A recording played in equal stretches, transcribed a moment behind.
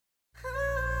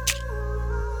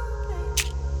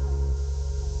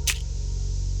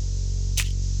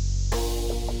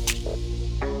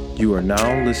You are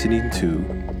now listening to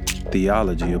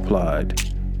Theology Applied,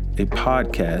 a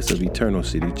podcast of Eternal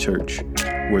City Church,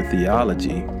 where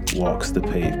theology walks the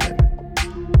pavement.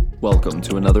 Welcome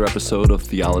to another episode of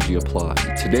Theology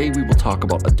Applied. Today we will talk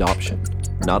about adoption.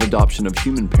 Not adoption of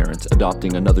human parents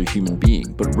adopting another human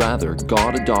being, but rather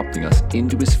God adopting us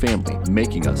into his family,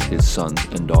 making us his sons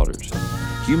and daughters.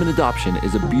 Human adoption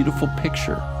is a beautiful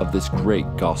picture of this great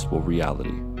gospel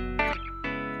reality.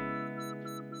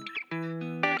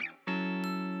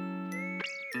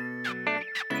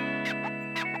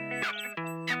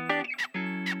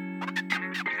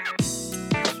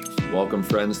 Welcome,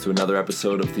 friends, to another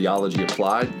episode of Theology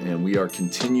Applied, and we are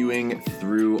continuing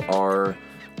through our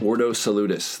Ordo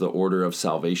Salutis, the order of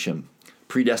salvation.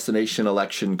 Predestination,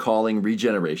 election, calling,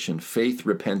 regeneration, faith,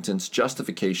 repentance,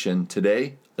 justification,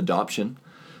 today, adoption,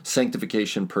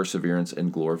 sanctification, perseverance,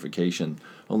 and glorification.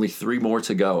 Only 3 more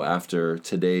to go after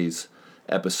today's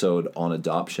episode on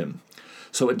adoption.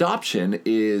 So adoption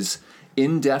is,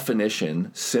 in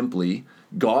definition, simply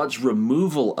God's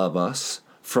removal of us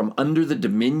from under the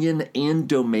dominion and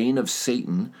domain of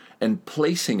Satan and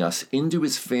placing us into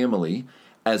his family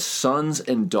as sons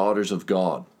and daughters of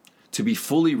God, to be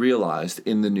fully realized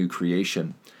in the new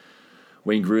creation.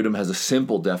 Wayne Grudem has a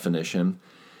simple definition.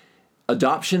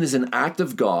 Adoption is an act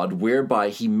of God whereby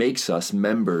he makes us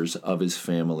members of his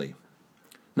family.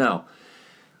 Now,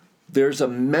 there's a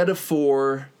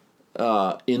metaphor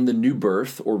in the new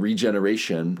birth or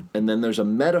regeneration, and then there's a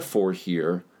metaphor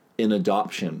here in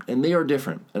adoption, and they are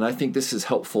different, and I think this is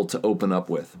helpful to open up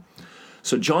with.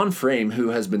 So John Frame, who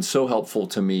has been so helpful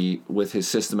to me with his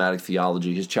systematic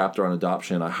theology, his chapter on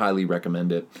adoption, I highly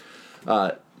recommend it.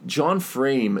 John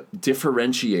Frame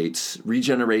differentiates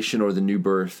regeneration or the new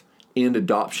birth and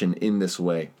adoption in this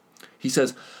way. He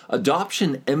says,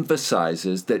 adoption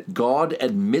emphasizes that God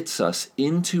admits us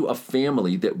into a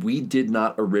family that we did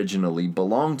not originally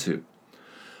belong to.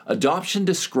 Adoption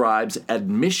describes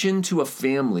admission to a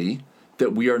family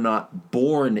that we are not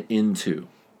born into.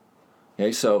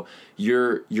 Okay, so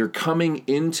you're coming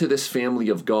into this family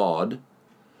of God,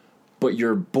 but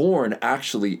you're born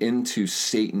actually into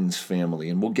Satan's family,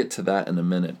 and we'll get to that in a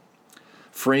minute.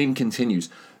 Frame continues,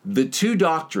 the two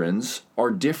doctrines are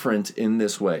different in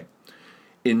this way.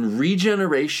 In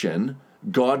regeneration,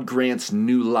 God grants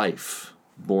new life,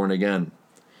 born again.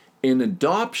 In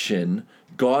adoption,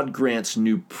 God grants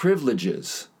new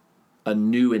privileges, a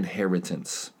new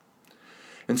inheritance.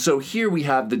 And so here we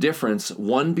have the difference,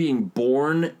 one being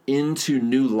born into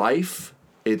new life,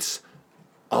 it's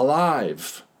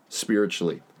alive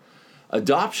spiritually.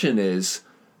 Adoption is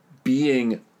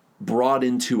being brought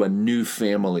into a new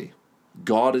family.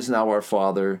 God is now our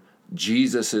Father,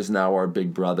 Jesus is now our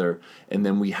big brother, and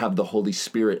then we have the Holy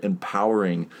Spirit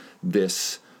empowering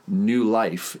this new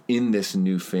life in this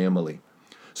new family.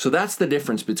 So that's the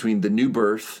difference between the new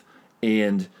birth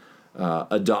and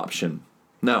adoption.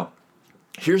 Now,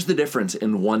 here's the difference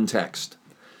in one text.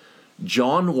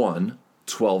 John 1,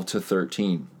 12 to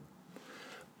 13.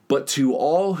 But to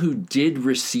all who did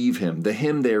receive him, the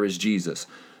him there is Jesus.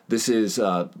 This is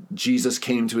Jesus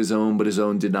came to his own, but his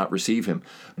own did not receive him.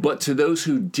 But to those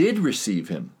who did receive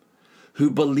him,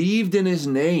 who believed in his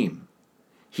name,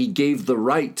 he gave the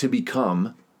right to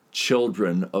become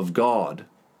children of God.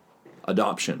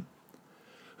 Adoption.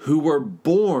 Who were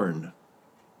born,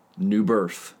 new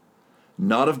birth,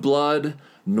 not of blood,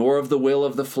 nor of the will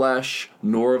of the flesh,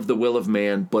 nor of the will of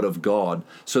man, but of God.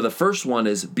 So the first one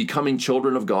is becoming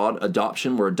children of God,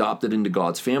 adoption, we're adopted into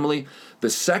God's family. The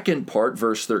second part,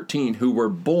 verse 13, who were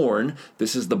born,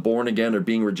 this is the born again or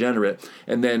being regenerate,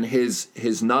 and then his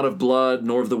not of blood,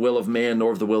 nor of the will of man,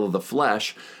 nor of the will of the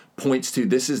flesh, points to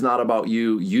this is not about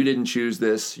you. You didn't choose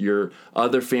this. Your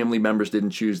other family members didn't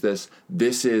choose this.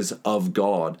 This is of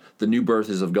God. The new birth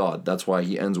is of God. That's why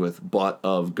he ends with, but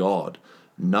of God.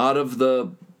 Not of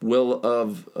the will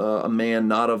of a man,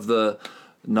 not of the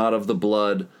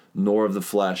blood, nor of the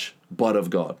flesh, but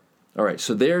of God. All right,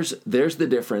 so there's the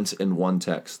difference in one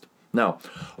text. Now,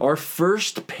 our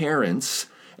first parents,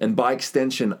 and by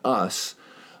extension us,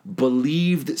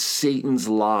 believed Satan's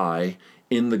lie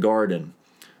in the garden.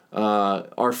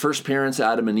 Our first parents,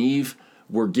 Adam and Eve,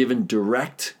 were given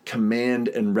direct command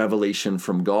and revelation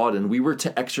from God, and we were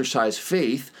to exercise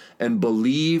faith and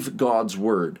believe God's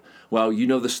word. Well, you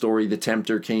know the story. The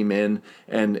tempter came in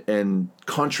and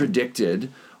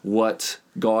contradicted what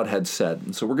God had said.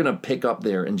 And so we're going to pick up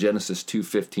there in Genesis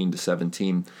 2:15 to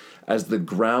 17 as the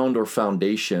ground or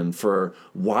foundation for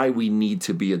why we need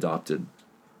to be adopted.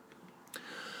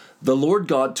 The Lord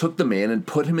God took the man and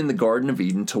put him in the Garden of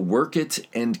Eden to work it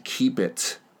and keep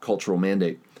it. Cultural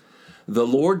mandate. The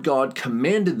Lord God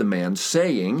commanded the man,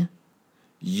 saying,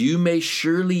 You may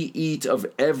surely eat of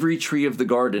every tree of the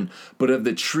garden, but of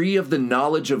the tree of the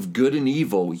knowledge of good and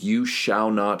evil you shall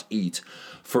not eat.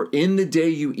 For in the day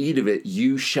you eat of it,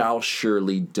 you shall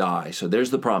surely die. So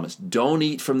there's the promise. Don't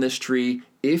eat from this tree.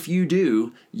 If you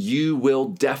do, you will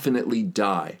definitely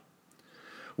die.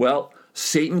 Well,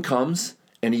 Satan comes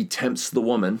and he tempts the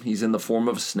woman. He's in the form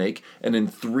of a snake. And in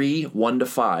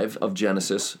 3:1-5 of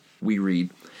Genesis, we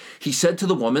read, he said to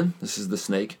the woman, this is the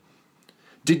snake,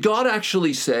 did God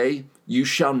actually say, you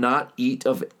shall not eat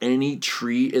of any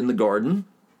tree in the garden?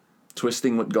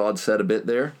 Twisting what God said a bit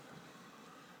there.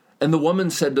 And the woman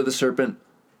said to the serpent,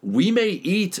 we may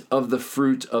eat of the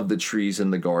fruit of the trees in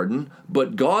the garden,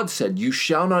 but God said, you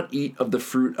shall not eat of the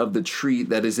fruit of the tree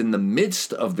that is in the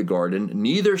midst of the garden,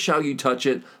 neither shall you touch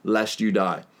it, lest you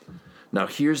die. Now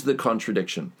here's the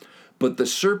contradiction. But the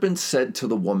serpent said to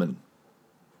the woman,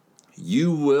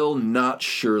 you will not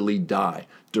surely die.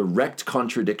 Direct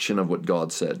contradiction of what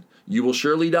God said. You will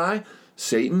surely die?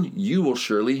 Satan, you will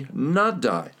surely not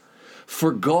die.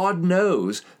 For God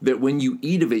knows that when you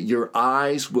eat of it, your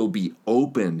eyes will be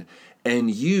opened,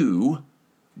 and you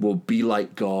will be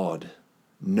like God,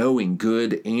 knowing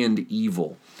good and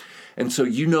evil. And so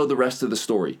you know the rest of the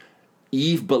story.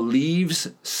 Eve believes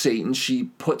Satan. She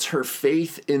puts her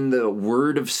faith in the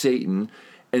word of Satan,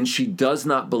 and she does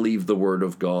not believe the word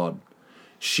of God.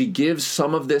 She gives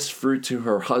some of this fruit to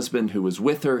her husband who was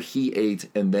with her. He ate,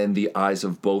 and then the eyes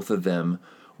of both of them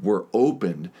were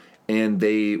opened, and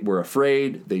they were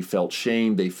afraid. They felt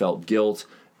shame. They felt guilt,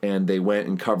 and they went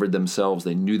and covered themselves.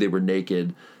 They knew they were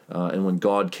naked, and when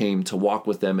God came to walk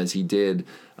with them as he did,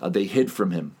 they hid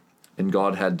from him, and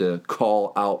God had to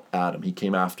call out Adam. He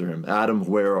came after him. Adam,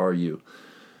 where are you?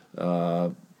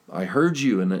 I heard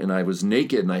you, and I was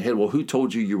naked, and I hid. Well, who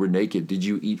told you you were naked? Did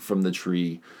you eat from the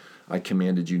tree I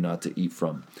commanded you not to eat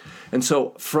from? And so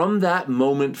from that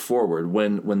moment forward,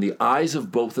 when the eyes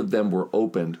of both of them were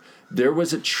opened, there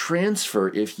was a transfer,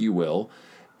 if you will,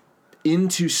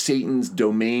 into Satan's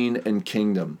domain and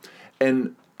kingdom.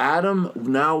 And Adam,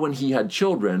 now when he had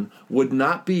children, would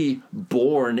not be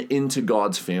born into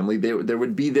God's family. There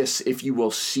would be this, if you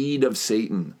will, seed of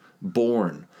Satan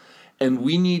born. And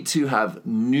we need to have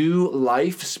new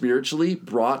life spiritually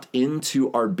brought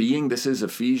into our being. This is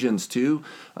Ephesians 2.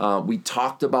 We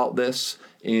talked about this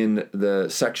in the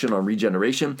section on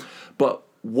regeneration. But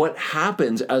what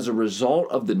happens as a result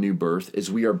of the new birth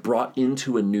is we are brought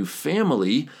into a new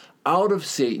family, out of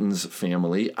Satan's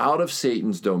family, out of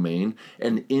Satan's domain,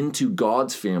 and into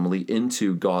God's family,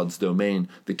 into God's domain.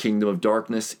 The kingdom of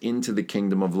darkness into the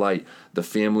kingdom of light. The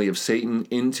family of Satan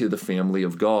into the family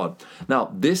of God.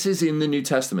 Now, this is in the New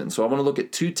Testament. So I want to look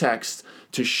at two texts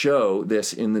to show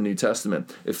this in the New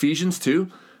Testament. Ephesians 2,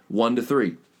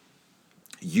 1-3.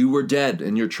 You were dead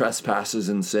in your trespasses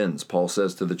and sins, Paul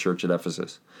says to the church at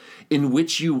Ephesus, in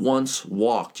which you once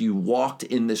walked. You walked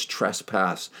in this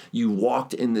trespass. You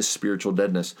walked in this spiritual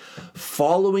deadness,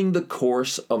 following the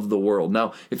course of the world.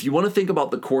 Now, if you want to think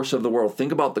about the course of the world,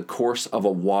 think about the course of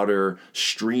a water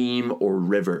stream or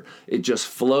river. It just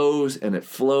flows and it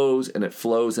flows and it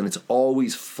flows, and it's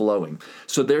always flowing.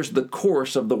 So there's the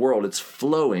course of the world. It's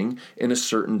flowing in a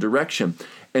certain direction.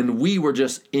 And we were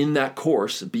just in that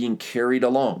course being carried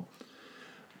along.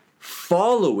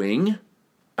 Following,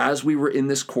 as we were in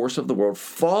this course of the world,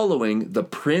 following the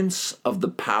prince of the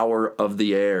power of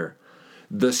the air,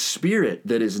 the spirit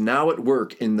that is now at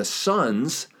work in the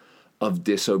sons of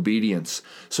disobedience.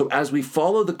 So as we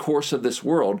follow the course of this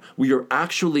world, we are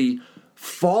actually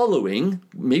following,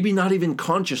 maybe not even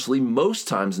consciously, most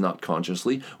times not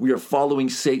consciously, we are following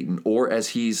Satan, or as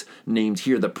he's named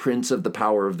here, the prince of the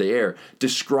power of the air,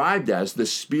 described as the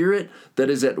spirit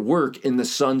that is at work in the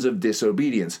sons of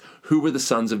disobedience. Who were the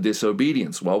sons of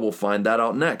disobedience? Well, we'll find that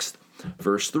out next.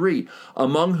 Verse 3,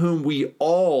 among whom we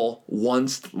all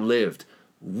once lived.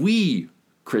 We,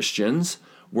 Christians,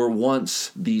 were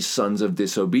once these sons of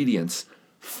disobedience,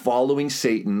 following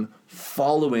Satan,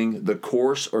 following the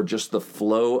course or just the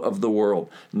flow of the world,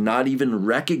 not even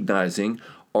recognizing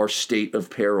our state of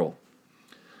peril.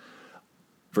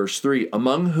 Verse 3,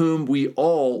 among whom we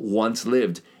all once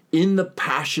lived in the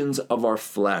passions of our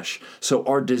flesh. So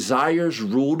our desires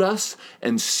ruled us,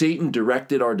 and Satan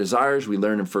directed our desires. We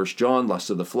learn in 1 John, lust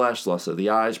of the flesh, lust of the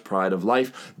eyes, pride of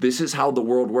life. This is how the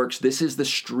world works. This is the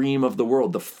stream of the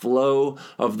world, the flow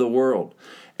of the world.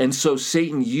 And so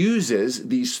Satan uses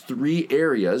these three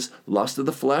areas, lust of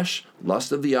the flesh,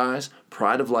 lust of the eyes,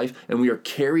 pride of life, and we are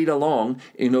carried along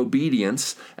in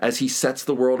obedience as he sets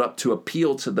the world up to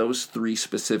appeal to those three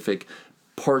specific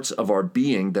parts of our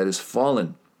being that is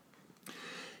fallen.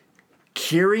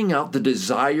 Carrying out the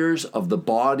desires of the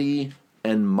body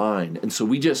and mind. And so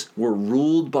we're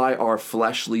ruled by our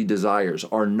fleshly desires,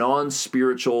 our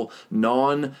non-spiritual,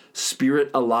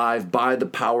 non-spirit alive by the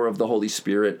power of the Holy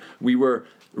Spirit. We were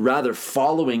rather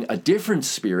following a different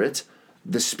spirit,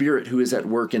 the spirit who is at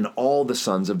work in all the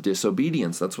sons of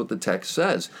disobedience. That's what the text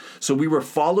says. So we were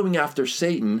following after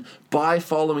Satan by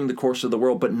following the course of the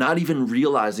world, but not even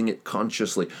realizing it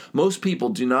consciously. Most people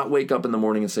do not wake up in the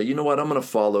morning and say, you know what, I'm going to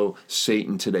follow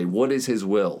Satan today. What is his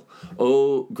will?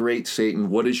 Oh, great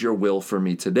Satan, what is your will for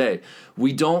me today?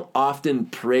 We don't often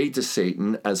pray to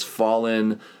Satan as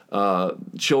fallen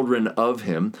children of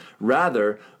him.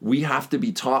 Rather, we have to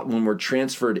be taught when we're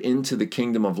transferred into the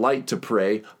kingdom of light to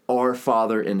pray, Our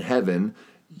Father in heaven,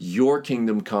 your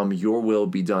kingdom come, your will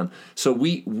be done. So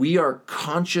we are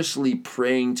consciously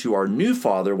praying to our new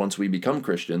father once we become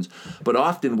Christians, but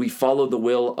often we follow the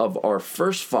will of our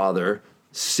first father,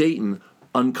 Satan,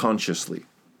 unconsciously.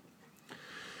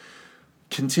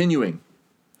 Continuing,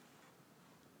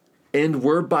 and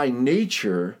we're by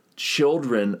nature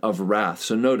children of wrath.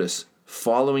 So notice,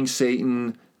 following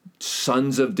Satan,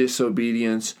 sons of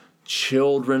disobedience,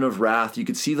 children of wrath. You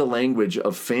could see the language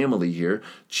of family here.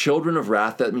 Children of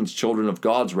wrath, that means children of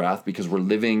God's wrath because we're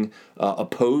living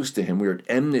opposed to him. We're at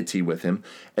enmity with him.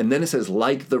 And then it says,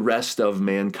 like the rest of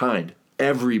mankind,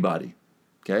 everybody.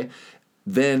 Okay?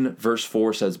 Then verse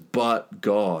 4 says, but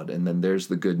God. And then there's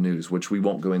the good news, which we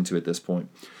won't go into at this point.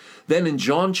 Then in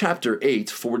John chapter 8,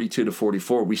 42 to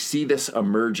 44, we see this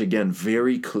emerge again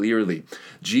very clearly.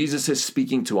 Jesus is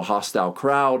speaking to a hostile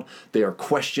crowd. They are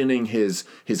questioning his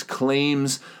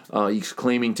claims. He's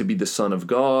claiming to be the Son of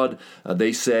God.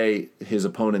 They say, his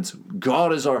opponents,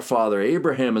 God is our Father,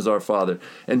 Abraham is our Father.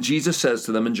 And Jesus says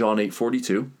to them in John 8,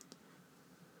 42,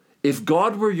 if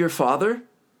God were your Father,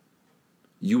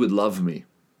 you would love me.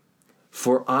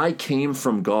 For I came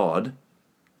from God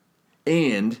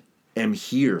and am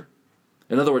here.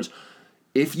 In other words,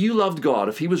 if you loved God,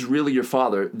 if he was really your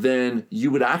father, then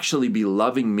you would actually be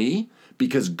loving me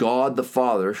because God the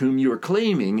Father, whom you are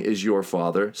claiming is your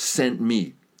father, sent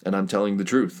me. And I'm telling the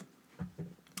truth.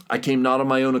 I came not on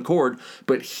my own accord,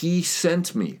 but he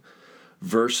sent me.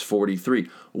 Verse 43.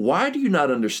 Why do you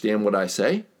not understand what I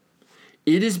say?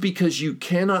 It is because you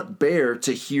cannot bear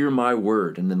to hear my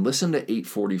word. And then listen to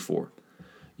 8:44.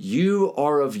 You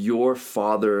are of your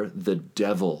father, the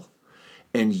devil,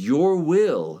 and your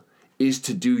will is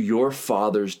to do your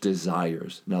father's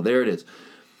desires. Now there it is.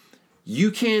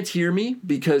 You can't hear me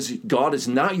because God is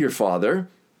not your father.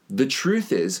 The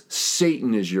truth is,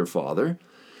 Satan is your father,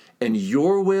 and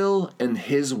your will and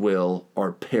his will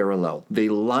are parallel. They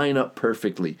line up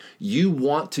perfectly. You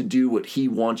want to do what he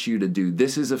wants you to do.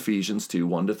 This is Ephesians 2,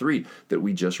 1-3 that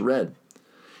we just read.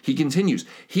 He continues,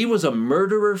 he was a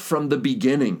murderer from the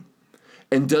beginning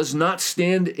and does not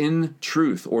stand in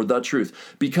truth or the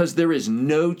truth because there is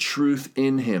no truth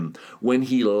in him. When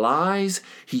he lies,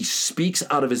 he speaks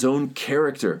out of his own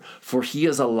character, for he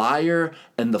is a liar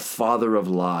and the father of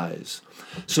lies.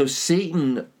 So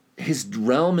Satan, his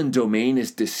realm and domain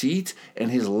is deceit, and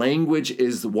his language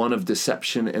is one of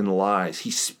deception and lies.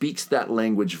 He speaks that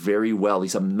language very well.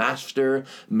 He's a master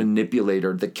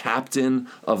manipulator, the captain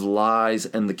of lies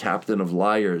and the captain of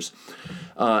liars.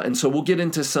 And so we'll get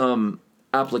into some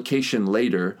application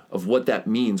later of what that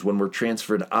means when we're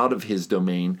transferred out of his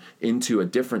domain into a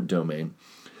different domain.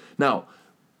 Now,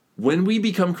 when we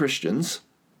become Christians,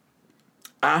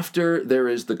 after there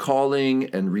is the calling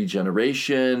and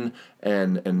regeneration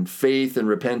and faith and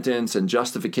repentance and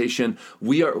justification,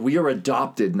 we are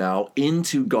adopted now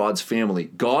into God's family.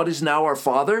 God is now our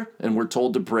Father, and we're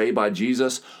told to pray by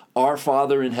Jesus, our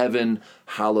Father in heaven,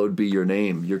 hallowed be your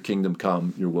name, your kingdom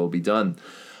come, your will be done.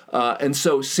 And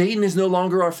so Satan is no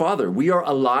longer our father. We are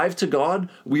alive to God.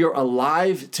 We are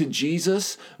alive to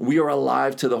Jesus. We are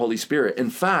alive to the Holy Spirit. In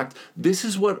fact, this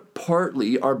is what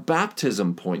partly our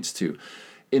baptism points to.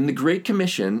 In the Great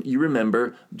Commission, you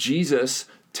remember, Jesus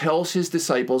tells his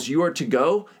disciples, you are to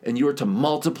go and you are to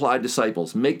multiply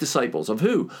disciples. Make disciples of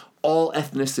who? All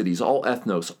ethnicities, all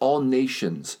ethnos, all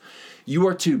nations. You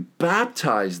are to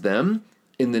baptize them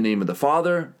in the name of the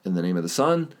Father, in the name of the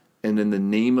Son, and in the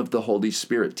name of the Holy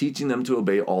Spirit, teaching them to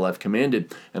obey all I've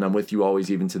commanded. And I'm with you always,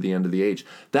 even to the end of the age.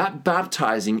 That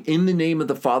baptizing in the name of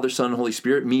the Father, Son, and Holy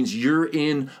Spirit means you're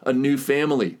in a new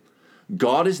family.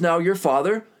 God is now your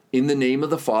Father in the name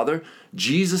of the Father.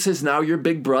 Jesus is now your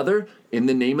big brother in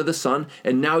the name of the Son.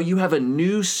 And now you have a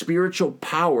new spiritual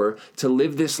power to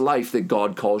live this life that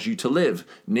God calls you to live,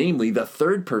 namely the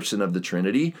third person of the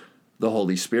Trinity, the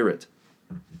Holy Spirit.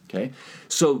 Okay,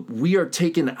 so we are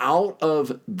taken out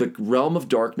of the realm of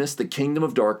darkness, the kingdom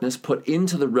of darkness, put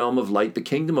into the realm of light, the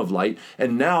kingdom of light,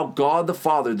 and now God the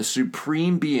Father, the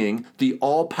supreme being, the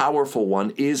all-powerful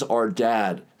one, is our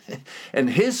dad, and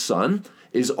his son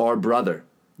is our brother.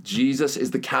 Jesus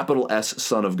is the capital S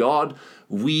Son of God.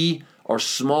 We are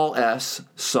small s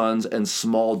sons and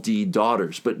small d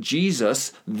daughters. But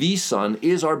Jesus, the Son,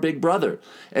 is our big brother.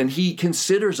 And he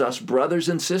considers us brothers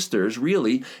and sisters,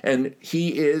 really. And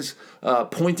he is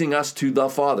pointing us to the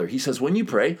Father. He says, when you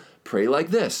pray, pray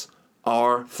like this: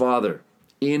 Our Father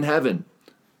in heaven,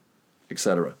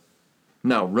 etc.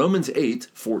 Now, Romans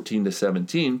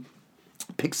 8:14-17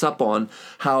 picks up on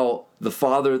how the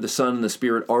Father, the Son, and the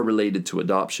Spirit are related to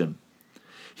adoption.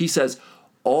 He says,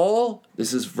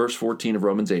 this is verse 14 of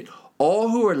Romans 8, all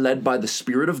who are led by the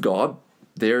Spirit of God,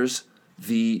 there's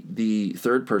the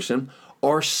third person,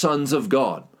 are sons of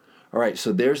God. All right,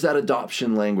 so there's that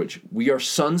adoption language. We are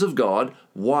sons of God.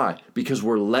 Why? Because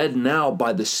we're led now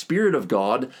by the Spirit of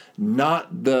God,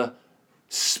 not the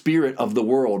spirit of the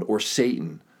world or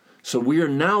Satan. So we are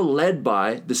now led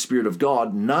by the Spirit of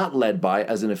God, not led by,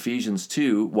 as in Ephesians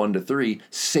 2:1-3,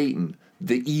 Satan,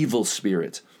 the evil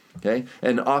spirit. Okay,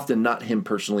 and often not him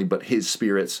personally, but his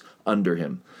spirits under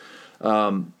him.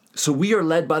 So we are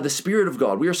led by the Spirit of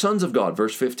God. We are sons of God.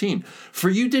 Verse 15, for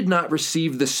you did not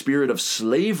receive the spirit of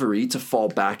slavery to fall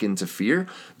back into fear.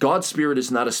 God's Spirit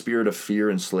is not a spirit of fear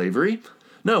and slavery.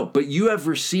 No, but you have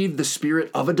received the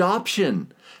Spirit of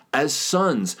adoption as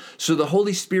sons. So the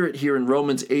Holy Spirit here in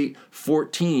Romans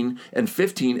 8:14 and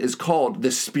 15 is called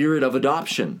the Spirit of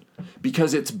adoption,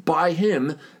 because it's by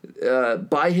him,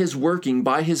 by his working,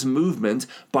 by his movement,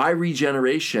 by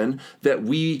regeneration, that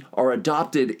we are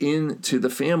adopted into the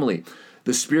family.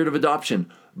 The Spirit of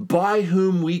adoption, by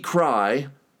whom we cry,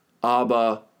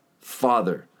 Abba,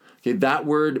 Father. Okay, that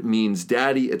word means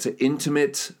daddy. It's an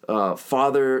intimate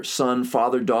father-son,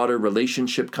 father-daughter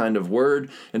relationship kind of word.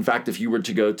 In fact, if you were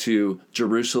to go to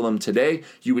Jerusalem today,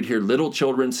 you would hear little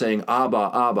children saying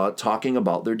Abba, Abba, talking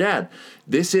about their dad.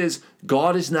 This is,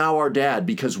 God is now our dad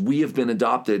because we have been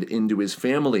adopted into his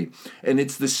family. And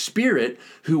it's the Spirit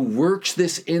who works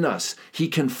this in us. He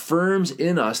confirms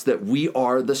in us that we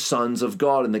are the sons of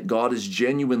God and that God is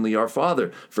genuinely our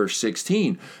Father. Verse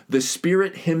 16, the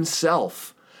Spirit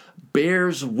himself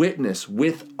bears witness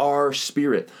with our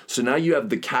spirit. So now you have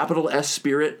the capital S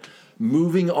Spirit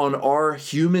moving on our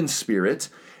human spirit,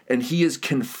 and he is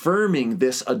confirming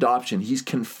this adoption. He's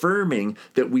confirming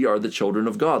that we are the children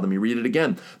of God. Let me read it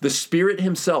again. The Spirit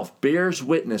himself bears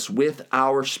witness with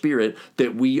our spirit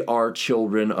that we are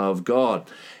children of God.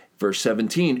 Verse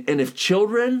 17, and if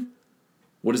children,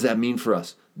 what does that mean for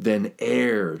us? Then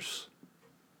heirs.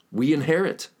 We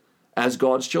inherit as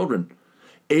God's children.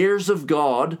 Heirs of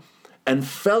God and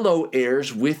fellow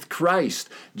heirs with Christ.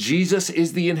 Jesus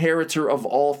is the inheritor of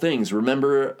all things.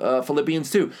 Remember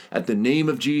Philippians 2. At the name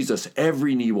of Jesus,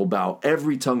 every knee will bow,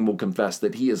 every tongue will confess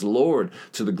that he is Lord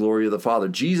to the glory of the Father.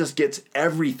 Jesus gets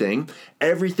everything.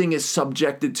 Everything is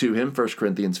subjected to him, 1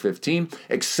 Corinthians 15,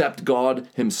 except God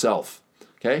himself.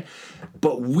 Okay?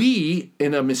 But we,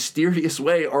 in a mysterious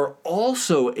way, are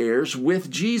also heirs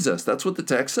with Jesus. That's what the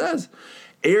text says.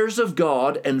 Heirs of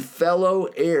God and fellow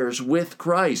heirs with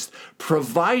Christ,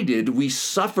 provided we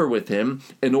suffer with him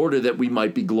in order that we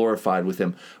might be glorified with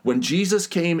him. When Jesus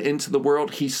came into the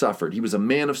world, he suffered. He was a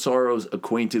man of sorrows,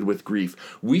 acquainted with grief.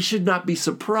 We should not be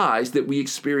surprised that we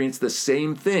experience the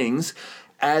same things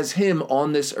as him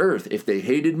on this earth. If they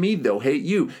hated me, they'll hate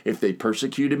you. If they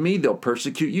persecuted me, they'll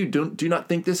persecute you. Do not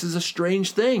think this is a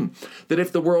strange thing, that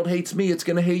if the world hates me, it's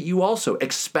going to hate you also.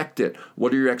 Expect it.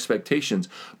 What are your expectations?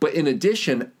 But in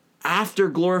addition, after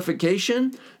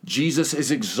glorification, Jesus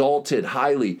is exalted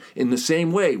highly. In the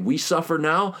same way, we suffer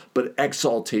now, but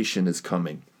exaltation is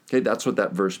coming. Okay, that's what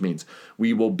that verse means.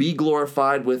 We will be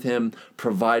glorified with him,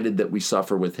 provided that we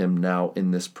suffer with him now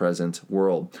in this present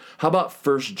world. How about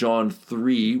 1 John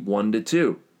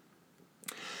 3:1-2?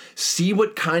 See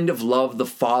what kind of love the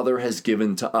Father has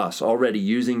given to us, already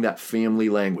using that family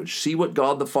language. See what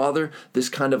God the Father, this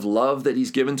kind of love that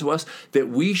he's given to us, that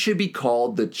we should be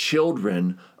called the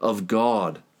children of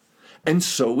God. And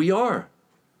so we are.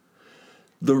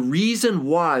 The reason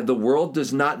why the world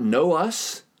does not know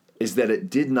us is that it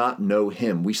did not know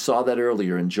him. We saw that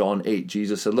earlier in John 8.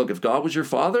 Jesus said, look, if God was your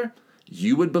Father,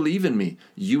 you would believe in me.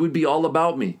 You would be all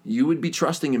about me. You would be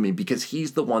trusting in me because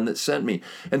he's the one that sent me.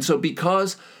 And so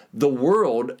because the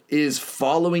world is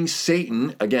following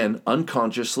Satan, again,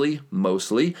 unconsciously,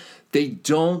 mostly, they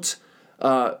don't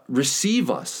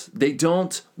receive us. They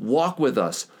don't walk with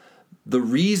us. The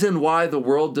reason why the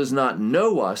world does not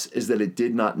know us is that it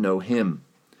did not know him.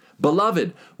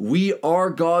 Beloved, we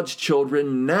are God's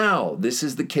children now. This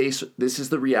is the case. This is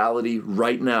the reality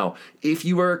right now. If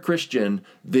you are a Christian,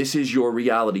 this is your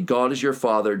reality. God is your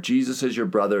Father. Jesus is your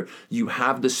brother. You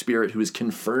have the Spirit who is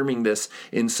confirming this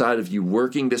inside of you,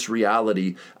 working this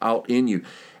reality out in you.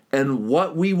 And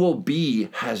what we will be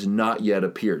has not yet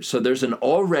appeared. So there's an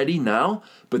already now,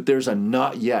 but there's a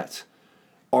not yet.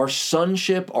 Our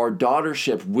sonship, our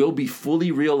daughtership will be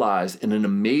fully realized in an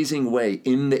amazing way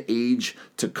in the age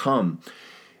to come.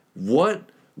 What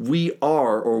we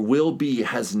are or will be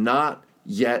has not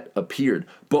yet appeared.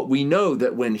 But we know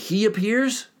that when he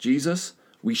appears, Jesus,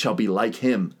 we shall be like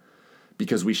him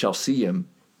because we shall see him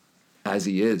as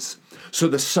he is. So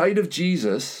the sight of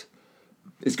Jesus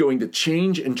is going to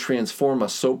change and transform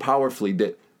us so powerfully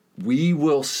that you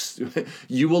will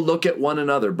look at one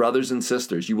another, brothers and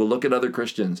sisters, you will look at other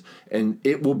Christians, and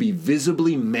it will be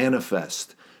visibly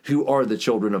manifest who are the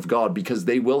children of God because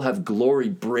they will have glory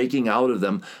breaking out of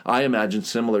them, I imagine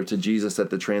similar to Jesus at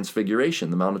the Transfiguration,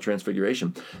 the Mount of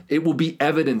Transfiguration. It will be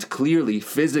evident clearly,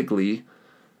 physically,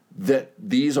 that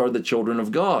these are the children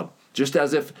of God. Just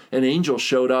as if an angel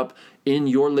showed up in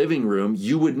your living room,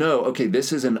 you would know, okay,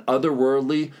 this is an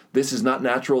otherworldly, this is not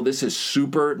natural, this is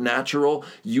supernatural.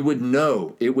 You would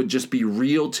know. It would just be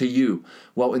real to you.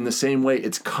 Well, in the same way,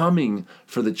 it's coming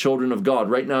for the children of God.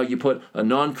 Right now, you put a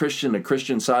non-Christian, a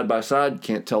Christian side by side,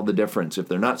 can't tell the difference. If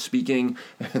they're not speaking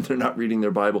and they're not reading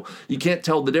their Bible, you can't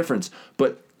tell the difference.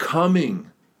 But coming,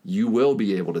 you will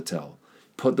be able to tell.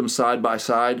 Put them side by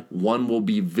side, one will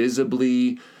be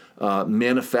visibly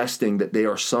manifesting that they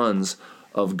are sons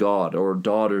of God or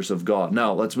daughters of God.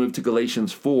 Now, let's move to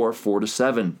Galatians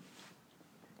 4:4-7.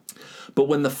 But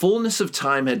when the fullness of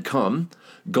time had come,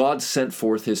 God sent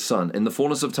forth his Son. In the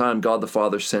fullness of time, God the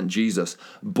Father sent Jesus,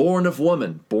 born of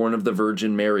woman, born of the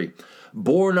Virgin Mary,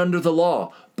 born under the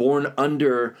law, born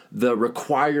under the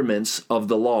requirements of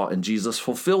the law. And Jesus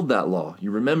fulfilled that law.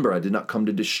 You remember, I did not come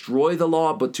to destroy the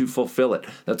law, but to fulfill it.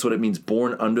 That's what it means,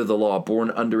 born under the law,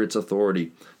 born under its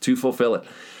authority, to fulfill it.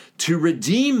 To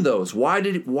redeem those. Why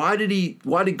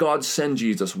did God send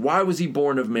Jesus? Why was he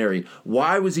born of Mary?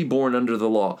 Why was he born under the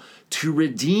law? To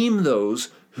redeem those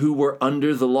who were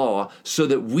under the law so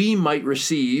that we might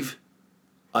receive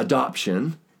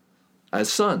adoption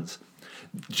as sons.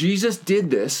 Jesus did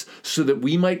this so that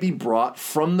we might be brought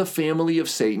from the family of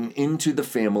Satan into the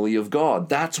family of God.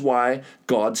 That's why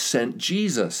God sent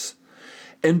Jesus.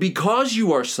 And because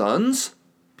you are sons,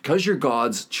 because you're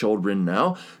God's children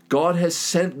now, God has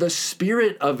sent the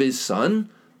Spirit of his Son.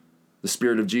 The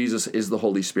Spirit of Jesus is the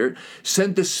Holy Spirit.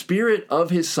 Sent the Spirit of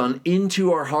his Son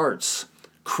into our hearts,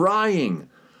 crying,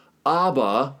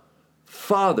 Abba,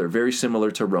 Father. Very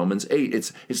similar to Romans 8.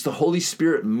 It's the Holy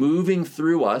Spirit moving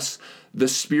through us, the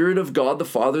Spirit of God the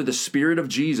Father, the Spirit of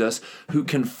Jesus, who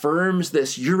confirms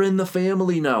this. You're in the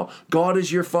family now. God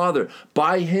is your Father.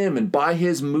 By him and by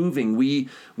his moving, we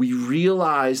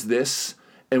realize this,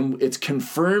 and it's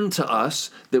confirmed to us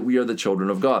that we are the children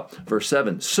of God. Verse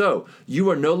 7, so you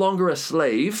are no longer a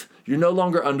slave. You're no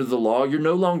longer under the law. You're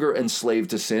no longer enslaved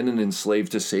to sin and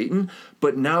enslaved to Satan,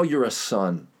 but now you're a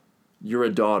son. You're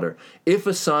a daughter. If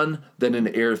a son, then an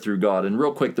heir through God. And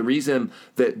real quick, the reason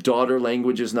that daughter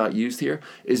language is not used here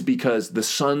is because the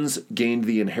sons gained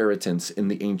the inheritance in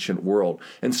the ancient world.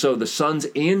 And so the sons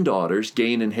and daughters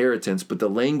gain inheritance, but the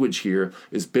language here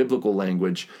is biblical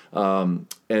language. And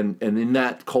in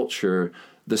that culture,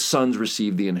 the sons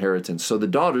receive the inheritance. So the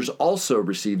daughters also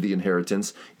receive the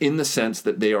inheritance in the sense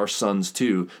that they are sons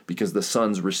too, because the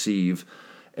sons receive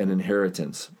an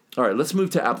inheritance. All right, let's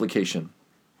move to application.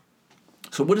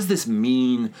 So what does this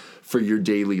mean for your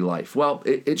daily life? Well,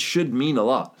 it should mean a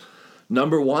lot.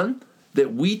 Number one,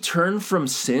 that we turn from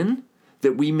sin,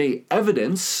 that we may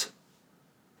evidence,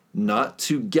 not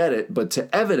to get it, but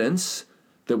to evidence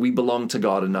that we belong to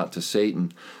God and not to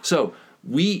Satan. So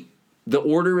the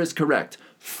order is correct.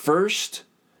 First,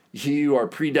 you are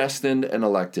predestined and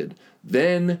elected.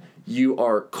 Then you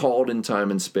are called in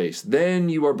time and space. Then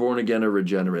you are born again or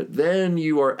regenerate. Then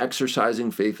you are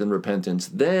exercising faith and repentance.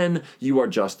 Then you are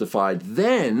justified.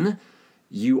 Then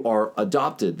you are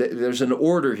adopted. There's an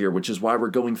order here, which is why we're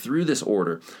going through this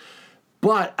order.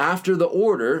 But after the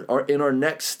order, or in our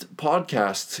next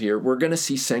podcasts here, we're going to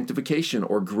see sanctification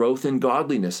or growth in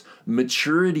godliness.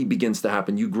 Maturity begins to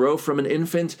happen. You grow from an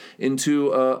infant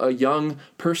into a young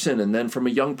person, and then from a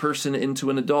young person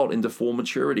into an adult, into full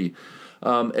maturity.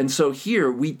 And so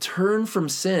here we turn from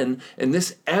sin, and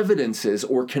this evidences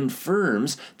or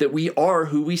confirms that we are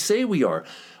who we say we are.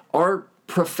 Our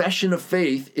profession of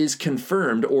faith is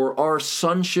confirmed, or our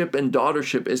sonship and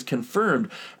daughtership is confirmed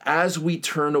as we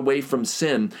turn away from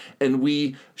sin and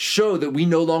we show that we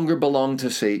no longer belong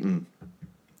to Satan.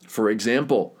 For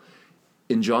example,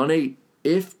 in John 8,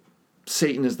 if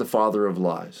Satan is the father of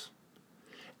lies,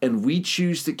 and we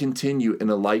choose to continue in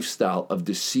a lifestyle of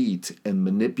deceit and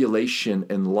manipulation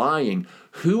and lying,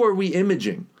 who are we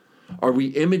imaging? Are we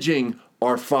imaging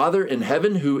our Father in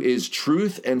heaven, who is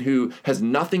truth and who has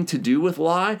nothing to do with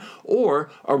lie?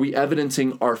 Or are we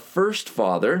evidencing our first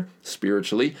father,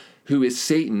 spiritually, who is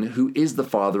Satan, who is the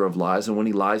father of lies, and when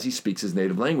he lies, he speaks his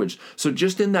native language? So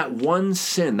just in that one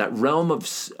sin, that realm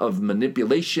of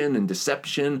manipulation and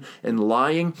deception and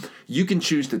lying, you can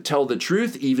choose to tell the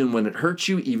truth even when it hurts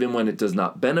you, even when it does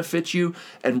not benefit you,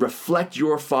 and reflect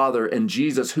your Father and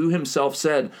Jesus, who himself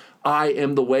said, I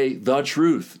am the way, the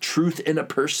truth. Truth in a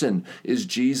person is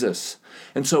Jesus.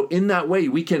 And so in that way,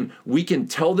 we can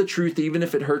tell the truth even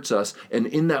if it hurts us, and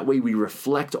in that way we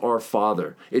reflect our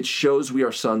Father. It shows we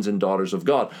are sons and daughters of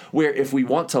God. Where if we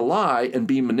want to lie and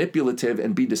be manipulative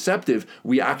and be deceptive,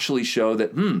 we actually show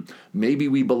that, maybe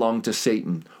we belong to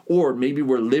Satan, or maybe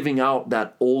we're living out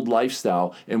that old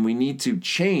lifestyle and we need to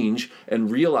change and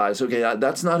realize, okay,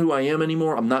 that's not who I am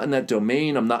anymore. I'm not in that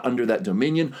domain. I'm not under that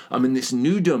dominion. I'm in this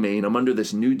new domain. I'm under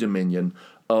this new dominion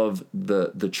of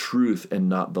the truth and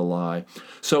not the lie.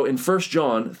 So in 1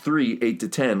 John 3,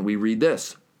 8-10, we read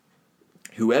this: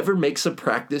 whoever makes a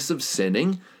practice of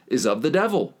sinning is of the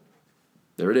devil.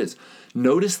 There it is.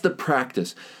 Notice the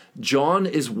practice. John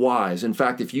is wise. In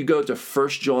fact, if you go to 1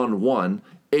 John 1,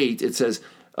 8, it says,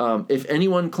 if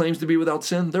anyone claims to be without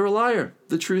sin, they're a liar.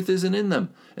 The truth isn't in them.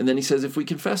 And then he says, if we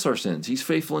confess our sins, he's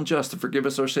faithful and just to forgive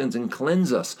us our sins and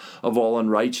cleanse us of all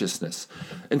unrighteousness.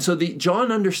 And so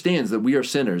John understands that we are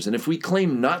sinners. And if we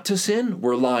claim not to sin,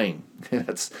 we're lying.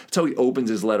 That's how he opens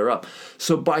his letter up.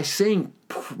 So by saying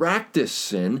practice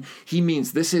sin, he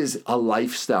means this is a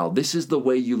lifestyle. This is the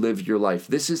way you live your life.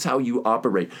 This is how you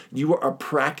operate. You are a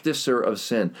practicer of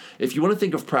sin. If you want to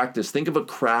think of practice, think of a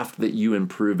craft that you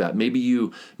improve at. Maybe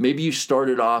you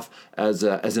started off as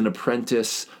an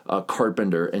apprentice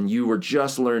carpenter, and you were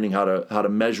just learning how to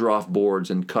measure off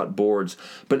boards and cut boards.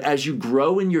 But as you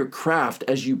grow in your craft,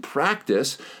 as you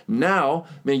practice, now,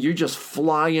 man, you're just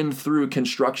flying through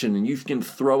construction, and you can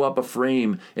throw up a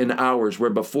frame in hours where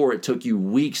before it took you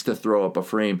weeks to throw up a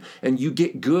frame, and you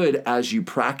get good as you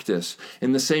practice.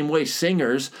 In the same way,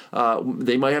 singers,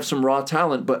 they might have some raw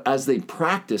talent, but as they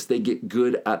practice, they get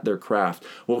good at their craft.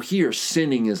 Well, here,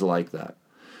 sinning is like that.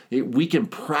 We can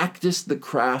practice the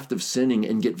craft of sinning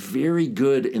and get very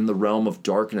good in the realm of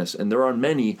darkness. And there are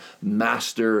many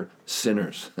master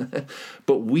sinners.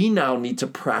 But we now need to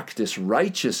practice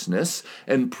righteousness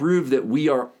and prove that we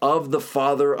are of the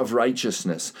Father of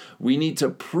righteousness. We need to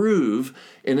prove,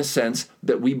 in a sense,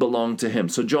 that we belong to him.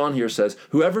 So John here says,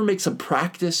 whoever makes a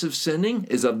practice of sinning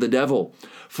is of the devil.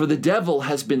 For the devil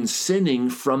has been sinning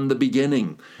from the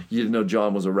beginning. You didn't know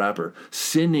John was a rapper.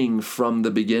 Sinning from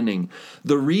the beginning.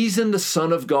 The reason the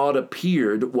Son of God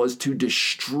appeared was to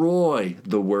destroy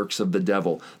the works of the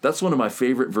devil. That's one of my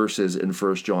favorite verses in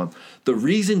 1 John. The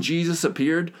reason Jesus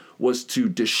appeared was to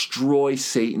destroy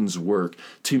Satan's work,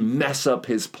 to mess up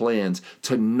his plans,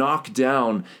 to knock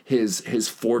down his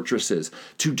fortresses,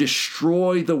 to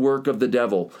destroy the work of the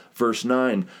devil. Verse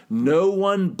 9, no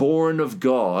one born of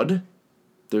God,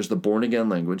 there's the born again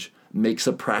language, makes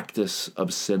a practice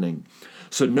of sinning.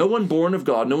 So no one born of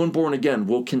God, no one born again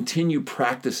will continue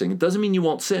practicing. It doesn't mean you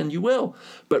won't sin, you will.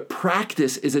 But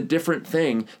practice is a different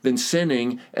thing than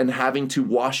sinning and having to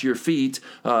wash your feet.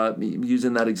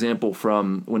 Using that example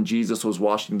from when Jesus was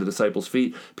washing the disciples'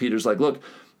 feet, Peter's like, look,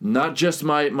 not just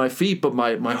my feet, but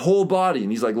my whole body.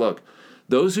 And he's like, look,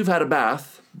 those who've had a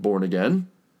bath, born again,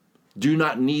 do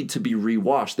not need to be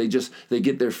rewashed. They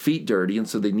get their feet dirty, and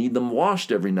so they need them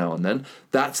washed every now and then.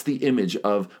 That's the image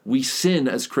of we sin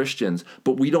as Christians,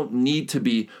 but we don't need to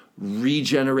be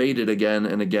regenerated again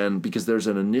and again because there's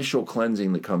an initial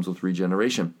cleansing that comes with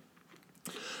regeneration.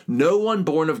 No one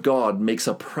born of God makes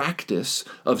a practice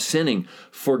of sinning,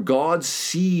 for God's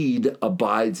seed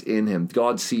abides in him.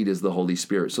 God's seed is the Holy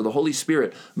Spirit. So the Holy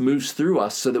Spirit moves through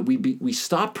us so that we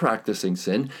stop practicing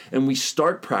sin and we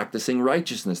start practicing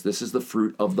righteousness. This is the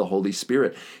fruit of the Holy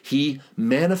Spirit. He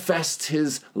manifests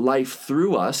his life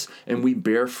through us and we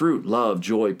bear fruit: love,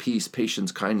 joy, peace,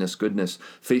 patience, kindness, goodness,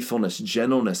 faithfulness,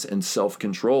 gentleness, and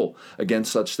self-control.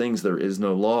 Against such things there is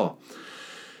no law.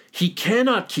 He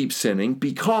cannot keep sinning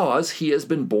because he has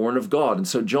been born of God. And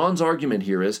so John's argument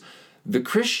here is The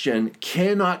Christian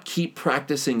cannot keep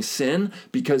practicing sin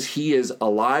because he is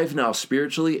alive now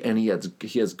spiritually and he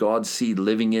has God's seed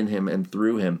living in him and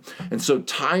through him. And so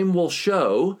time will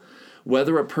show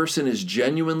whether a person is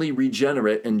genuinely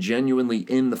regenerate and genuinely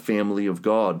in the family of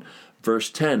God.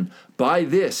 Verse 10, by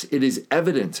this it is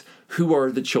evident who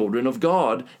are the children of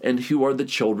God and who are the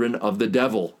children of the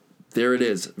devil. There it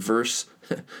is, verse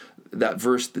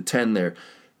 10 there.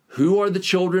 Who are the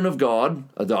children of God,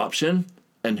 adoption,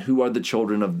 and who are the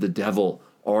children of the devil,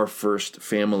 our first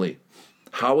family.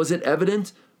 How is it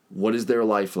evident? What is their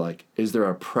life like? Is there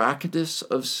a practice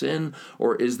of sin,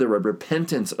 or is there a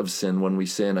repentance of sin when we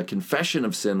sin, a confession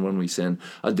of sin when we sin,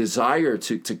 a desire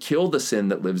to kill the sin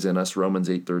that lives in us, Romans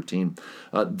 8:13?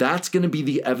 That's going to be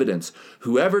the evidence.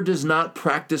 Whoever does not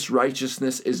practice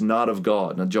righteousness is not of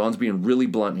God. Now, John's being really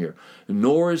blunt here.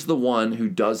 Nor is the one who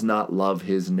does not love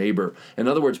his neighbor. In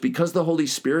other words, because the Holy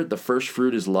Spirit, the first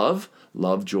fruit is love,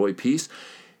 joy, peace.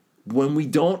 When we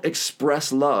don't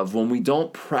express love, when we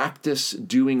don't practice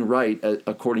doing right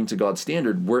according to God's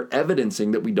standard, we're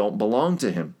evidencing that we don't belong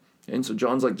to him. And so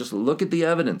John's like, just look at the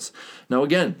evidence. Now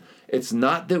again, it's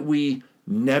not that we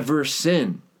never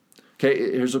sin. Okay,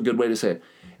 here's a good way to say it.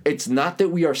 It's not that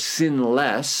we are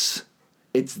sinless,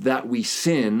 it's that we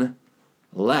sin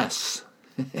less.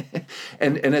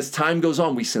 and as time goes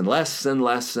on, we sin less and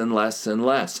less and less and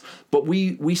less. But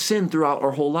we sin throughout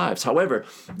our whole lives. However,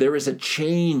 there is a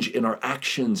change in our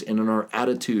actions and in our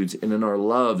attitudes and in our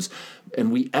loves.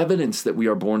 And we evidence that we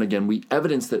are born again. We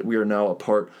evidence that we are now a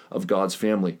part of God's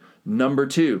family. Number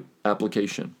 2,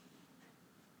 application.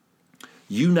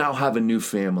 You now have a new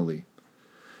family.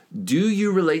 Do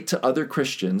you relate to other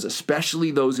Christians, especially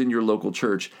those in your local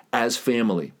church, as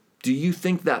family? Do you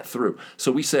think that through?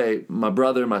 So we say, my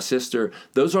brother, my sister,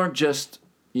 those aren't just,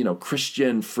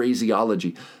 Christian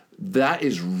phraseology. That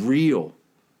is real,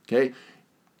 okay?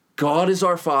 God is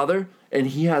our Father, and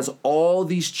he has all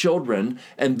these children,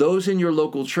 and those in your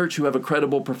local church who have a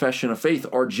credible profession of faith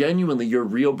are genuinely your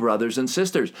real brothers and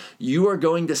sisters. You are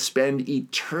going to spend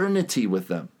eternity with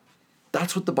them.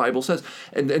 That's what the Bible says.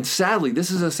 And sadly,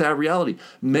 this is a sad reality.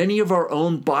 Many of our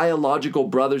own biological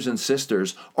brothers and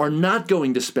sisters are not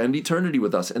going to spend eternity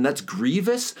with us. And that's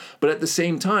grievous. But at the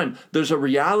same time, there's a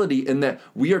reality in that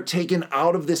we are taken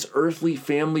out of this earthly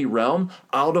family realm,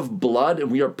 out of blood, and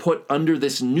we are put under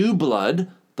this new blood,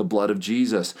 the blood of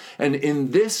Jesus. And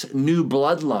in this new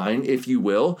bloodline, if you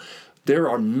will, there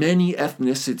are many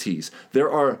ethnicities.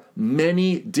 There are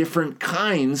many different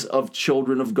kinds of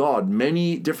children of God,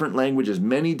 many different languages,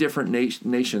 many different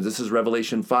nations. This is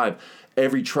Revelation 5.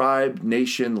 Every tribe,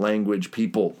 nation, language,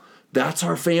 people. That's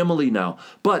our family now.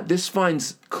 But this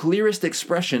finds clearest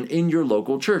expression in your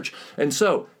local church. And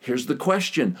so here's the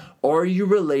question. Are you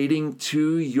relating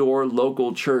to your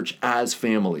local church as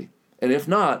family? And if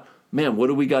not, man, what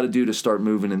do we got to do to start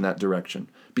moving in that direction?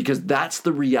 Because that's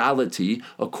the reality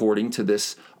according to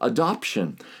this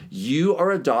adoption. You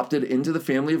are adopted into the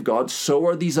family of God. So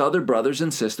are these other brothers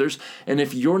and sisters. And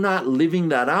if you're not living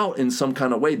that out in some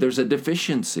kind of way, there's a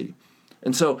deficiency.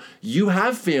 And so you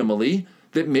have family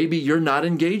that maybe you're not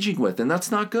engaging with, and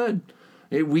that's not good.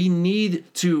 We need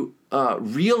to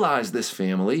realize this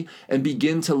family and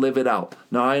begin to live it out.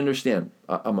 Now, I understand.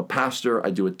 I'm a pastor. I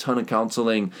do a ton of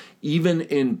counseling. Even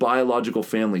in biological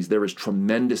families, there is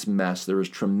tremendous mess. There is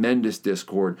tremendous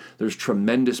discord. There's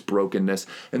tremendous brokenness.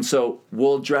 And so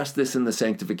we'll address this in the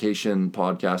Sanctification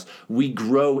podcast. We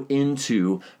grow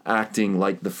into acting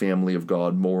like the family of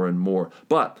God more and more.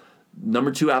 But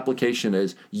number 2 application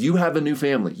is you have a new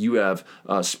family. You have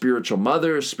spiritual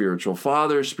mothers, spiritual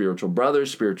fathers, spiritual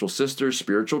brothers, spiritual sisters,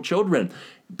 spiritual children,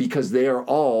 because they are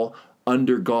all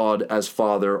under God as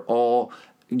Father, all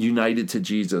united to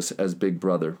Jesus as Big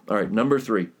Brother. All right, number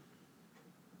 3.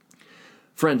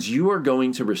 Friends, you are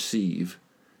going to receive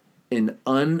an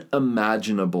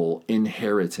unimaginable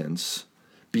inheritance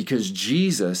because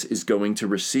Jesus is going to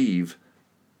receive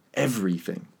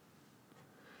everything.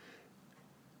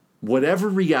 Whatever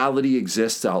reality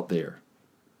exists out there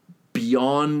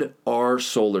beyond our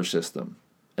solar system,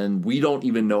 and we don't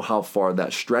even know how far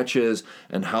that stretches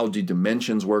and how do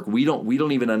dimensions work. We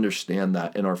don't even understand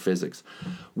that in our physics.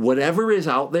 Whatever is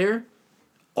out there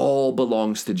all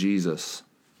belongs to Jesus.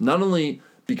 Not only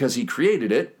because he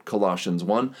created it, Colossians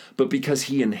 1, but because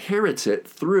he inherits it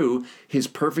through his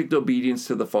perfect obedience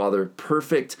to the Father,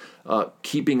 perfect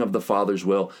keeping of the Father's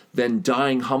will, then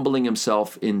dying, humbling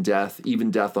himself in death, even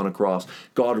death on a cross.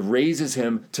 God raises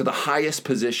him to the highest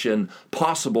position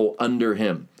possible under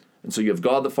him. And so you have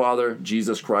God the Father,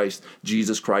 Jesus Christ.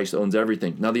 Jesus Christ owns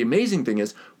everything. Now, the amazing thing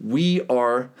is we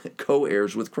are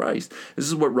co-heirs with Christ. This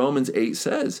is what Romans 8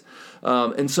 says.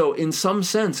 And so in some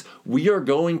sense, we are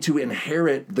going to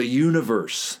inherit the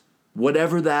universe,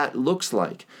 whatever that looks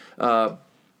like.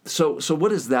 So what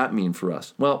does that mean for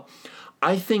us? Well,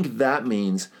 I think that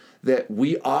means that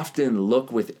we often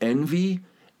look with envy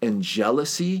and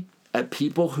jealousy at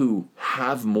people who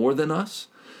have more than us.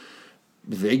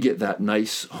 They get that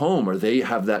nice home, or they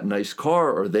have that nice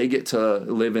car, or they get to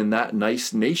live in that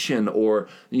nice nation, or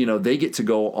they get to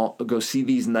go see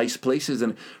these nice places.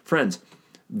 And friends,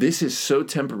 this is so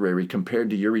temporary compared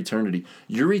to your eternity.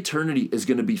 Your eternity is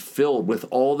going to be filled with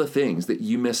all the things that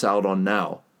you miss out on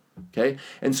now. Okay?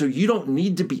 And so you don't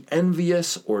need to be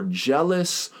envious or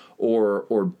jealous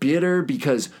or bitter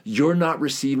because you're not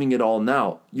receiving it all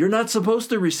now. You're not supposed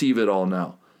to receive it all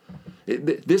now.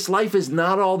 This life is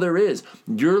not all there is.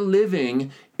 You're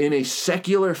living in a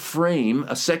secular frame,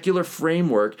 a secular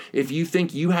framework. If you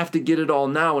think you have to get it all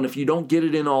now, and if you don't get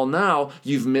it in all now,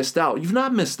 you've missed out. You've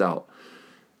not missed out.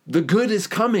 The good is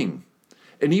coming.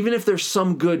 And even if there's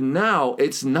some good now,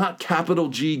 it's not capital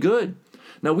G good.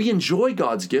 Now, we enjoy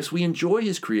God's gifts. We enjoy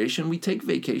his creation. We take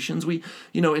vacations. We,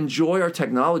 enjoy our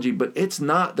technology, but it's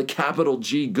not the capital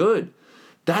G good.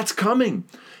 That's coming.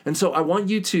 And so I want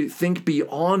you to think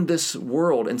beyond this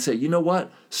world and say, you know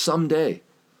what? Someday,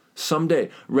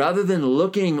 rather than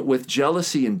looking with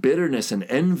jealousy and bitterness and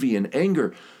envy and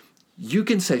anger, you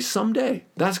can say, someday,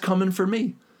 that's coming for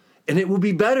me. And it will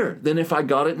be better than if I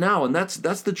got it now. And that's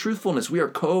the truthfulness. We are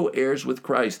co-heirs with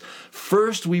Christ.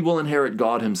 First, we will inherit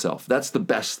God himself. That's the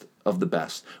best of the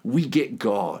best. We get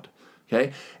God.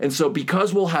 Okay? And so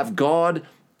because we'll have God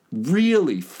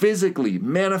really physically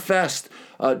manifest,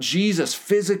 Jesus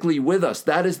physically with us,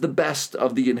 that is the best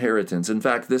of the inheritance. In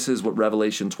fact, this is what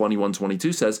Revelation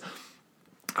 21:22 says.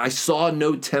 I saw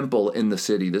no temple in the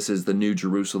city. This is the New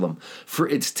Jerusalem. For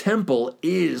its temple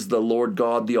is the Lord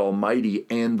God, the Almighty,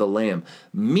 and the Lamb.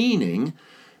 Meaning,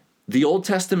 the Old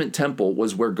Testament temple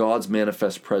was where God's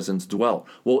manifest presence dwelt.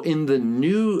 Well, in the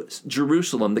New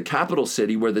Jerusalem, the capital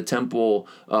city where the temple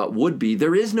would be,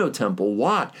 there is no temple.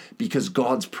 Why? Because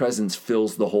God's presence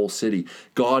fills the whole city.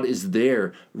 God is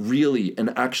there, really,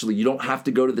 and actually. You don't have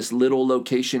to go to this little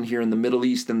location here in the Middle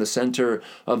East in the center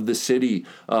of the city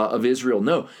of Israel.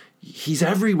 No. He's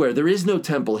everywhere. There is no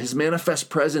temple. His manifest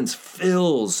presence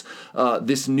fills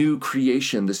this new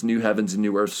creation, this new heavens and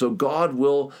new earth. So God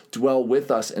will dwell with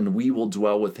us and we will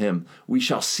dwell with him. We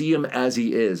shall see him as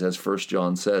he is, as 1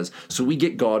 John says. So we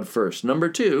get God first. Number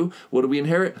 2, what do we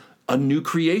inherit? A new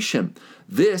creation.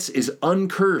 This is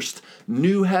uncursed,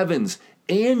 new heavens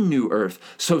and new earth.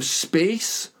 So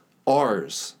space,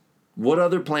 ours. What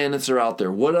other planets are out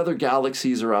there? What other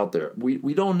galaxies are out there?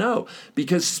 We don't know,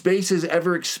 because space is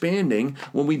ever expanding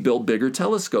when we build bigger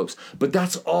telescopes. But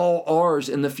that's all ours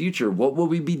in the future. What will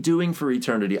we be doing for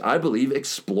eternity? I believe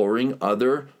exploring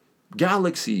other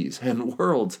galaxies and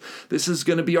worlds. This is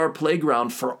going to be our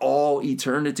playground for all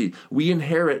eternity. We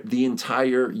inherit the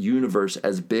entire universe,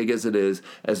 as big as it is,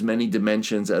 as many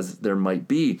dimensions as there might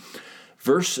be.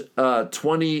 Verse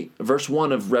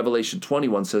 1 of Revelation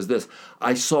 21 says this,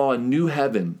 I saw a new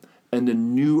heaven and a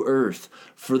new earth,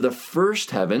 for the first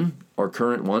heaven, our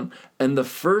current one, and the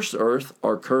first earth,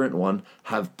 our current one,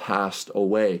 have passed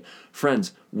away.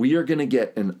 Friends, we are going to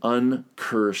get an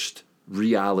uncursed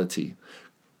reality.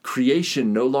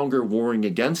 Creation no longer warring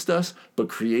against us, but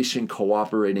creation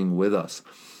cooperating with us.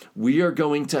 We are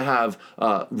going to have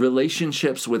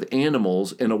relationships with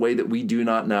animals in a way that we do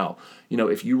not now.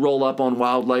 If you roll up on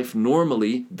wildlife,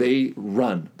 normally they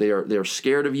run. They're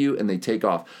scared of you and they take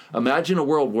off. Imagine a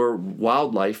world where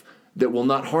wildlife that will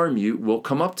not harm you will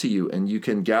come up to you and you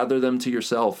can gather them to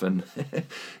yourself. And,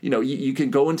 you can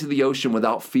go into the ocean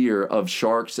without fear of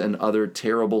sharks and other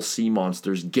terrible sea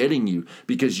monsters getting you,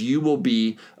 because you will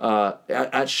be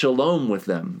at shalom with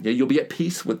them. You'll be at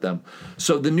peace with them.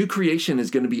 So the new creation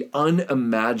is going to be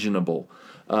unimaginable.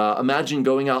 Imagine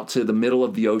going out to the middle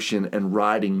of the ocean and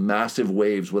riding massive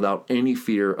waves without any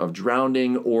fear of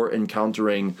drowning or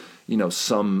encountering,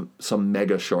 some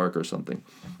mega shark or something.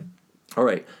 All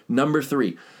right, number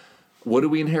 3, what do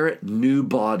we inherit? New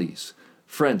bodies.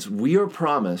 Friends, we are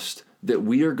promised that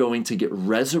we are going to get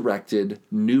resurrected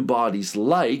new bodies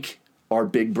like our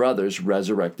big brother's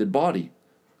resurrected body.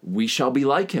 We shall be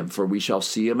like him, for we shall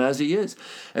see him as he is.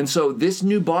 And so this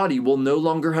new body will no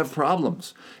longer have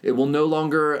problems. It will no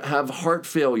longer have heart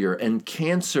failure and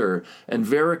cancer and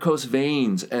varicose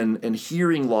veins and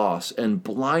hearing loss and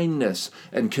blindness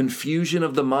and confusion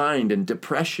of the mind and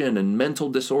depression and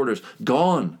mental disorders.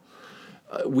 Gone.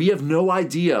 We have no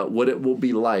idea what it will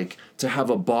be like to have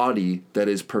a body that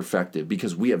is perfected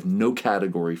because we have no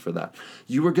category for that.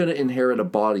 You are going to inherit a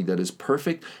body that is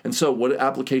perfect. And so what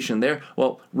application there?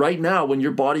 Well, right now, when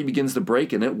your body begins to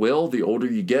break, and it will, the older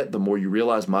you get, the more you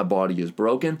realize my body is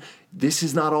broken. This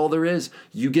is not all there is.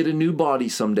 You get a new body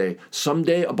someday.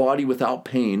 Someday, a body without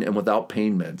pain and without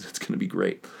pain meds. It's going to be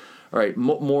great. All right,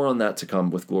 more on that to come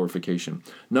with glorification.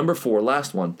 Number 4,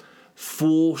 last one.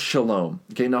 Full shalom.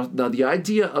 Okay, now the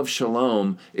idea of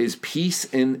shalom is peace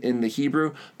in the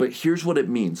Hebrew, but here's what it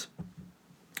means.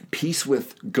 Peace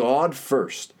with God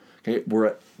first. Okay, we're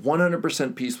at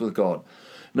 100% peace with God.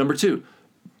 Number 2,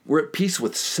 we're at peace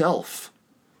with self.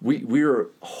 We are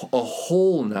a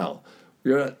whole now.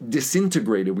 We are not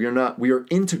disintegrated. We are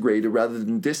integrated rather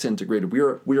than disintegrated.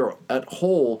 We are at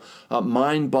whole,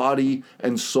 mind, body,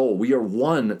 and soul. We are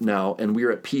one now, and we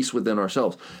are at peace within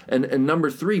ourselves. And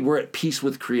number 3, we're at peace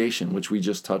with creation, which we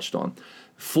just touched on.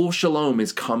 Full shalom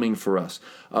is coming for us.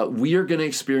 We are going to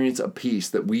experience a peace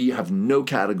that we have no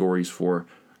categories for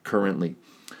currently.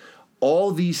 All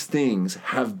these things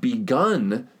have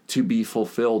begun to be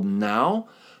fulfilled now,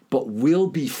 but will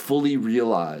be fully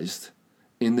realized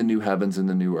in the new heavens and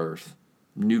the new earth,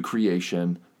 new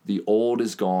creation. The old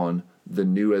is gone, the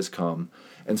new has come.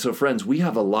 And so, friends, we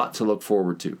have a lot to look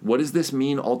forward to. What does this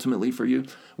mean ultimately for you?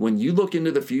 When you look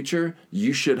into the future,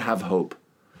 you should have hope.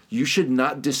 You should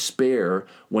not despair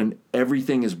when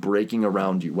everything is breaking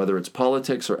around you, whether it's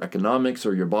politics or economics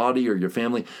or your body or your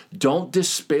family. Don't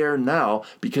despair now,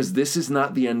 because this is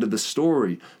not the end of the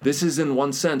story. This is, in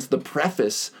one sense, the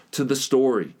preface to the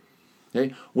story.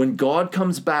 Okay? When God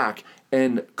comes back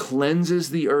and cleanses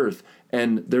the earth,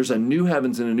 and there's a new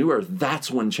heavens and a new earth, that's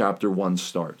when chapter 1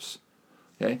 starts.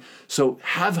 Okay? So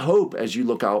have hope as you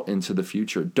look out into the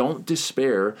future. Don't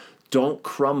despair. Don't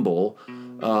crumble.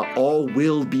 All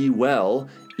will be well,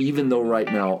 even though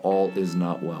right now all is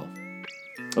not well.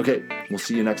 Okay, we'll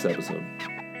see you next episode.